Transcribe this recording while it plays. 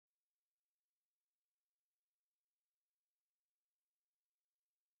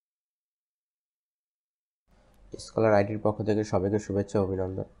Scholar আইডির পক্ষ থেকে সবাইকে শুভেচ্ছা ও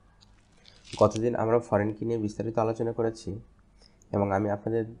অভিনন্দন। গতদিন আমরা ফরেন কি নিয়ে বিস্তারিত আলোচনা করেছি এবং আমি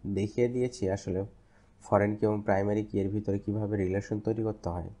আপনাদের দেখিয়ে দিয়েছি আসলে ফরেন কি এবং প্রাইমারি কি এর ভিতরে কীভাবে রিলেশন তৈরি করতে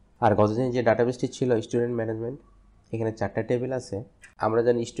হয়। আর গতদিন যে ডাটাবেসটি ছিল স্টুডেন্ট ম্যানেজমেন্ট, এখানে 4টা টেবিল আছে। আমরা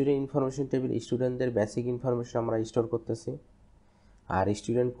জানি স্টুডেন্ট ইনফরমেশন টেবিল স্টুডেন্টদের বেসিক ইনফরমেশন আমরা স্টোর করতেছি, আর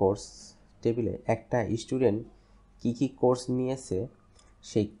স্টুডেন্ট কোর্স টেবিলে একটা স্টুডেন্ট কী কোর্স নিয়েছে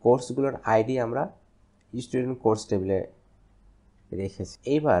সেই কোর্সগুলোর আইডি আমরা স্টুডেন্ট কোর্স টেবিলে রেখেছি।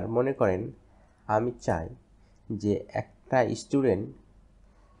 এইবার মনে করেন আমি চাই যে একটা স্টুডেন্ট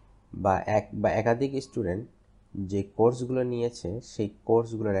বা একাধিক স্টুডেন্ট যে কোর্সগুলো নিয়েছে সেই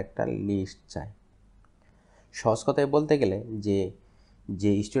কোর্সগুলোর একটা লিস্ট চাই। সহজ কথায় বলতে গেলে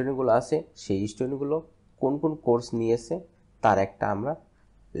যে স্টুডেন্টগুলো আছে সেই স্টুডেন্টগুলো কোন কোন কোর্স নিয়েছে তার একটা আমরা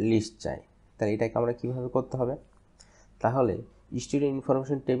লিস্ট চাই। তাহলে এটাকে আমরা কীভাবে করতে হবে? তাহলে স্টুডেন্ট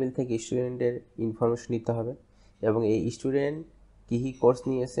ইনফরমেশন টেবিল থেকে স্টুডেন্টের ইনফরমেশন নিতে হবে এবং এই স্টুডেন্ট কী কোর্স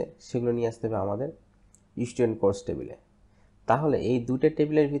নিয়েছে সেগুলো নিয়ে আসতে হবে আমাদের স্টুডেন্ট কোর্স টেবিলে। তাহলে এই দুটো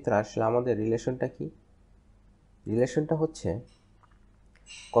টেবিলের ভিতরে আসলে আমাদের রিলেশনটা কি? রিলেশনটা হচ্ছে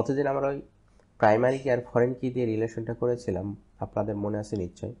কতদিন আমরা ওই প্রাইমারি কি আর ফরেন কি দিয়ে রিলেশনটা করেছিলাম, আপনাদের মনে আছে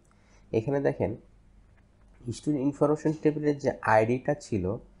নিশ্চয়ই। এখানে দেখেন স্টুডেন্ট ইনফরমেশন টেবিলের যে আইডিটা ছিল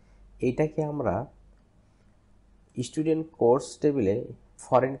এইটাকে আমরা স্টুডেন্ট কোর্স টেবিলে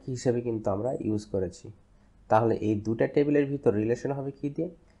ফরেন কি হিসেবে কিন্তু আমরা ইউজ করেছি। তাহলে এই দুটা টেবিলের ভিতর রিলেশন হবে কি দিয়ে?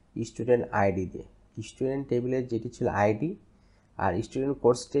 স্টুডেন্ট আইডি দিয়ে। স্টুডেন্ট টেবিলের যেটি ছিল আইডি আর স্টুডেন্ট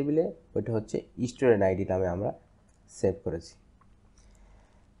কোর্স টেবিলে ওইটা হচ্ছে স্টুডেন্ট আইডি নামে আমরা সেভ করেছি।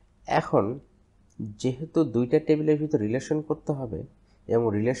 এখন যেহেতু দুইটা টেবিলের ভিতর রিলেশন করতে হবে এবং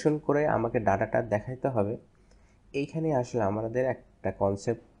রিলেশন করে আমাকে ডাটাটা দেখাইতে হবে, এইখানে আসলে আমাদের একটা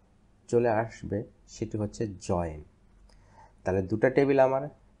কনসেপ্ট চলে আসবে, সেটি হচ্ছে জয়েন। তাহলে দুটা টেবিল আমার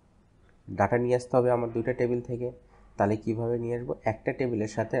ডাটা নিয়ে আসতে হবে আমার দুইটা টেবিল থেকে। তাহলে কিভাবে নিয়ে আসবো? একটা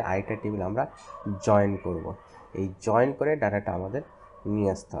টেবিলের সাথে আরেকটা টেবিল আমরা জয়েন করব। এই জয়েন করে ডাটাটা আমাদের নিয়ে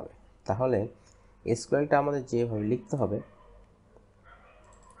আসতে হবে। তাহলে এসকিউএলটা আমাদের যেভাবে লিখতে হবে,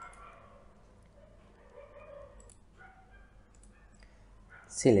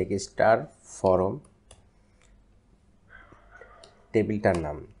 সিলেক্ট স্টার ফরম,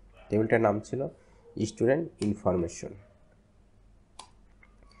 টেবিলটার নাম ছিল স্টুডেন্ট ইনফরমেশন।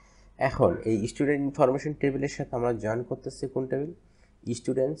 এখন এই স্টুডেন্ট ইনফরমেশন টেবিলের সাথে আমরা জয়েন করতেছি কোন টেবিল?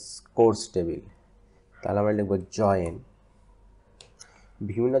 Students course table. তাহলে আমরা লিখব জয়েন।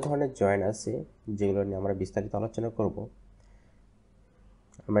 বিভিন্ন ধরনের জয়েন আছে যেগুলো নিয়ে আমরা বিস্তারিত আলোচনা করব।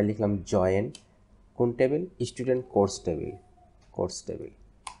 আমরা লিখলাম জয়েন কোন table? Student course table.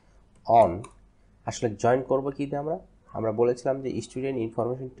 On আসলে জয়েন করব কি দিয়ে? আমরা বলেছিলাম যে স্টুডেন্ট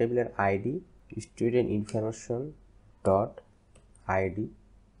ইনফরমেশন টেবিলের ID student information dot ID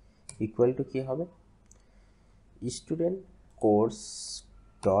equal to কী হবে? Student course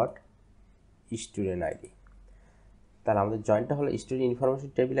dot student ID. তাহলে আমাদের জয়েনটা হলো স্টুডেন্ট ইনফরমেশন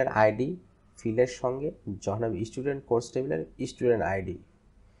টেবিলের আইডি ফিল্ডের সঙ্গে যখন আমি স্টুডেন্ট কোর্স টেবিলের স্টুডেন্ট আইডি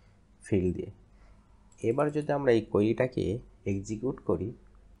ফিল্ড দিয়ে। এবার যদি আমরা এই কোয়েরিটাকে এক্সিকিউট করি,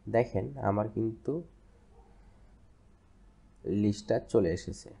 দেখেন আমার কিন্তু লিস্টটা চলে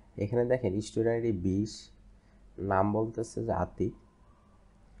এসেছে। এখানে দেখেন স্টুডেন্ট আইডি 20, নাম বলতেছে যে আতিক,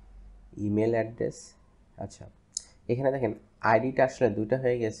 ইমেল অ্যাড্রেস। আচ্ছা, এখানে দেখেন আইডিটা আসলে দুইটা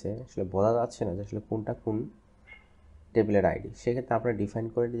হয়ে গেছে, আসলে বোঝা যাচ্ছে না যে আসলে কোনটা কোন টেবিলের আইডি। সেক্ষেত্রে আপনারা ডিফাইন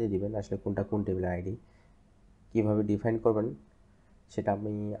করে দিয়ে দিবেন আসলে কোনটা কোন টেবিলের আইডি। কীভাবে ডিফাইন করবেন সেটা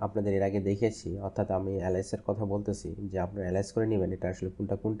আমি আপনাদের এর আগে দেখেছি, অর্থাৎ আমি এলএসের কথা বলতেছি যে আপনারা এলএস করে নেবেন এটা আসলে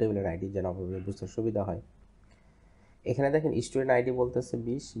কোনটা কোন টেবিলের আইডি, যেন আপনাদের বুঝতে সুবিধা হয়। এখানে দেখেন স্টুডেন্ট আইডি বলতেছে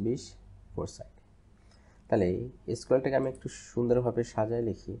 20 কোর্স আইডি। তাহলে স্কুলটাকে আমি একটু সুন্দরভাবে সাজায়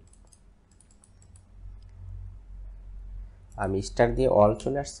লিখি। আমি স্টার দিয়ে অল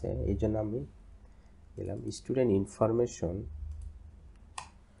চলে আসছে, এই জন্য আমি দিলাম student information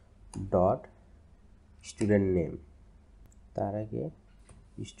dot student name, তার আগে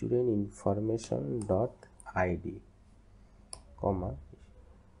স্টুডেন্ট ইনফরমেশন ডট আইডি কমা,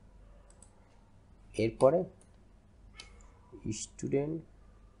 এরপরে স্টুডেন্ট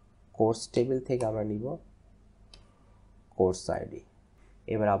কোর্স টেবিল থেকে আমরা নিব কোর্স আইডি।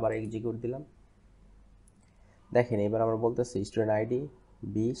 এবার আবার এক্সিকিউট দিলাম। দেখেন এবার আমরা বলতেছি student ID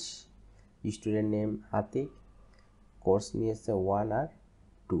 20, student name Atik, course নিয়েছে 1 আর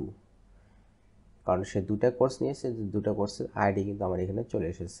 2, কারণ সে দুটা কোর্স নিয়েছে, দুটা কোর্সের আইডি কিন্তু আমার এখানে চলে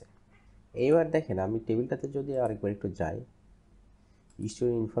এসেছে। এইবার দেখেন আমি টেবিলটাতে যদি আরেকবার একটু যাই,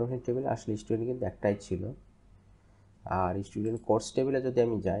 স্টুডেন্ট ইনফরমেশন টেবিলে আসলে স্টুডেন্ট কিন্তু একটাই ছিল, আর স্টুডেন্ট কোর্স টেবিলে যদি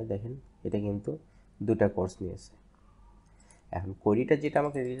আমি যাই দেখেন এটা কিন্তু দুটা কোর্স নিয়েছে। এখন কোয়েরিটা যেটা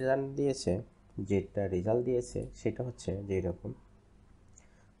আমাকে রিটার্ন দিয়েছে যেটা রেজাল্ট দিয়েছে সেটা হচ্ছে যে এরকম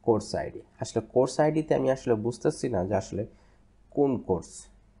কোর্স আইডি। আসলে কোর্স আইডিতে আমি আসলে বুঝতেছি না যে আসলে কোন কোর্স,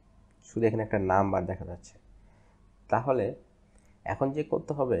 শুধু এখানে একটা নাম্বার দেখা যাচ্ছে। তাহলে এখন যে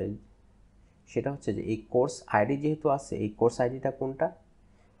করতে হবে সেটা হচ্ছে যে এই কোর্স আইডি যেহেতু আছে, এই কোর্স আইডিটা কোনটা,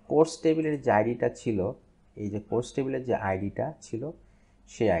 কোর্স টেবিলের যে আইডিটা ছিল, এই যে কোর্স টেবিলের যে আইডিটা ছিল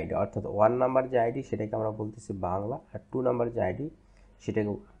সেই আইডি, অর্থাৎ 1 নাম্বার যে আইডি সেটাকে আমরা বলতেছি বাংলা, আর 2 নাম্বার যে আইডি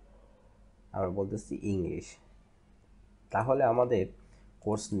সেটাকে আমরা বলতেছি ইংলিশ। তাহলে আমাদের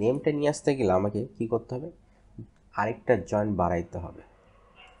কোর্স নেমটা নিয়ে আসতে গেলে আমাকে কি করতে হবে, আরেকটা জয়েন বাড়াইতে হবে।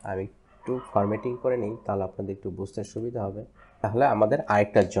 আমি একটু ফরম্যাটিং করে নিই, তাহলে আপনাদের একটু বুঝতে সুবিধা হবে। তাহলে আমাদের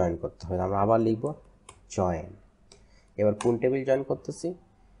আরেকটা জয়েন করতে হবে, আমরা আবার লিখব জয়েন। এবার কোন টেবিল জয়েন করতেছি,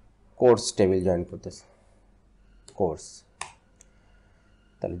 কোর্স টেবিল জয়েন করতেছি, কোর্স।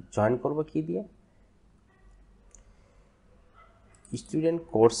 তাহলে জয়েন করব কি দিয়ে, স্টুডেন্ট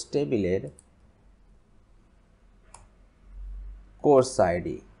কোর্স টেবিলের course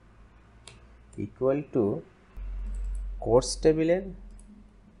ID equal to course টেবিলের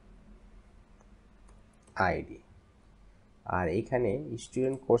আইডি। আর এখানে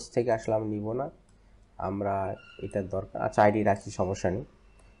স্টুডেন্ট কোর্স থেকে আসলে আমি নিব না, আমরা এটা দরকার, আচ্ছা আইডি রাখি সমস্যা নেই,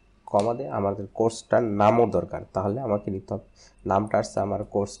 কমা দিয়ে আমাদের কোর্সটার নামও দরকার, তাহলে আমাকে নিতে হবে নামটা আসছে আমার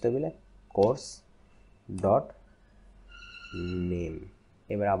কোর্স টেবিলে কোর্স ডট নেম।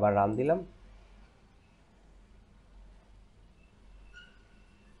 এবার আবার রান দিলাম,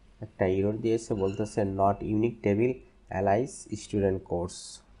 একটা এরর দিয়েছে, বলতেছে not unique table Alice student course.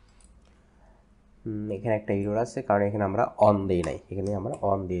 এখানে একটা এরর আছে কারণ এখানে আমরা অন দিই নাই, এখানে আমরা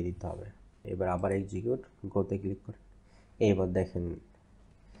অন দিয়ে দিতে হবে। এবার আবার এক্সিকিউট, গোতে ক্লিক করে এইবার দেখেন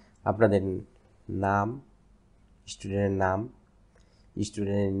আপনাদের নাম, স্টুডেন্টের নাম,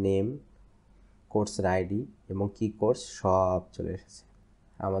 স্টুডেন্টের নেম, কোর্সের আইডি এবং কি কোর্স সব চলে এসেছে।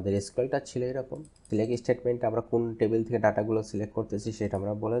 আমাদের এসকিউএলটা ছিল এরকম, সিলেক্ট স্টেটমেন্টে আমরা কোন টেবিল থেকে ডাটাগুলো সিলেক্ট করতেছি সেটা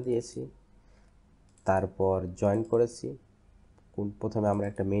আমরা বলে দিয়েছি, তারপর জয়েন করেছি। প্রথমে আমরা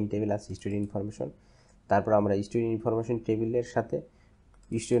একটা মেইন টেবিল আছে স্টুডেন্ট ইনফরমেশন, তারপর আমরা স্টুডেন্ট ইনফরমেশন টেবিলের সাথে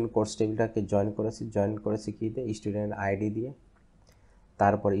স্টুডেন্ট কোর্স টেবিলটাকে জয়েন করেছি কি দিয়ে, স্টুডেন্ট আইডি দিয়ে।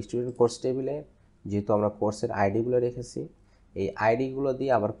 তারপর স্টুডেন্ট কোর্স টেবিলে যেহেতু আমরা কোর্সের আইডিগুলো রেখেছি, এই আইডিগুলো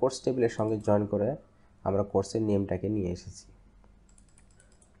দিয়ে আবার কোর্স টেবিলের সঙ্গে জয়েন করে আমরা কোর্সের নেমটাকে নিয়ে এসেছি।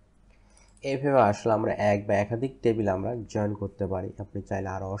 এইভাবে আসলে আমরা এক বা একাধিক টেবিল আমরা জয়েন করতে পারি। আপনি চাইলে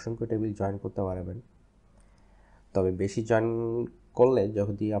আরও অসংখ্য টেবিল জয়েন করতে পারবেন, তবে বেশি জয়েন করলে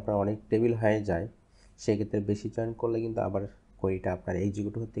যদি আপনার অনেক টেবিল হয়ে যায় সেক্ষেত্রে বেশি জয়েন করলে কিন্তু আবার কোয়েরিটা আপনার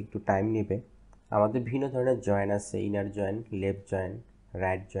এক্সিকিউট হতে একটু টাইম নেবে। আমাদের ভিন্ন ধরনের জয়েন আছে, inner join, left join,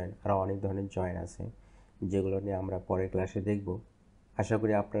 right join, আরও অনেক ধরনের জয়েন আছে যেগুলো নিয়ে আমরা পরের ক্লাসে দেখব। আশা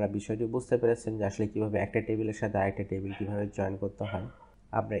করি আপনারা বিষয়টি বুঝতে পেরেছেন যে আসলে কীভাবে একটা টেবিলের সাথে আরেকটা টেবিল কীভাবে জয়েন করতে হয়।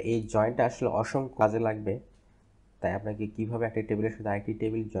 আপনার এই জয়েনটা আসলে অসংখ্য কাজে লাগবে, তাই আপনাকে কীভাবে একটা টেবিলের সাথে আরেকটি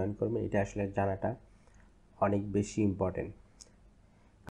টেবিল জয়েন করবেন এটা আসলে জানাটা অনেক বেশি ইম্পর্টেন্ট।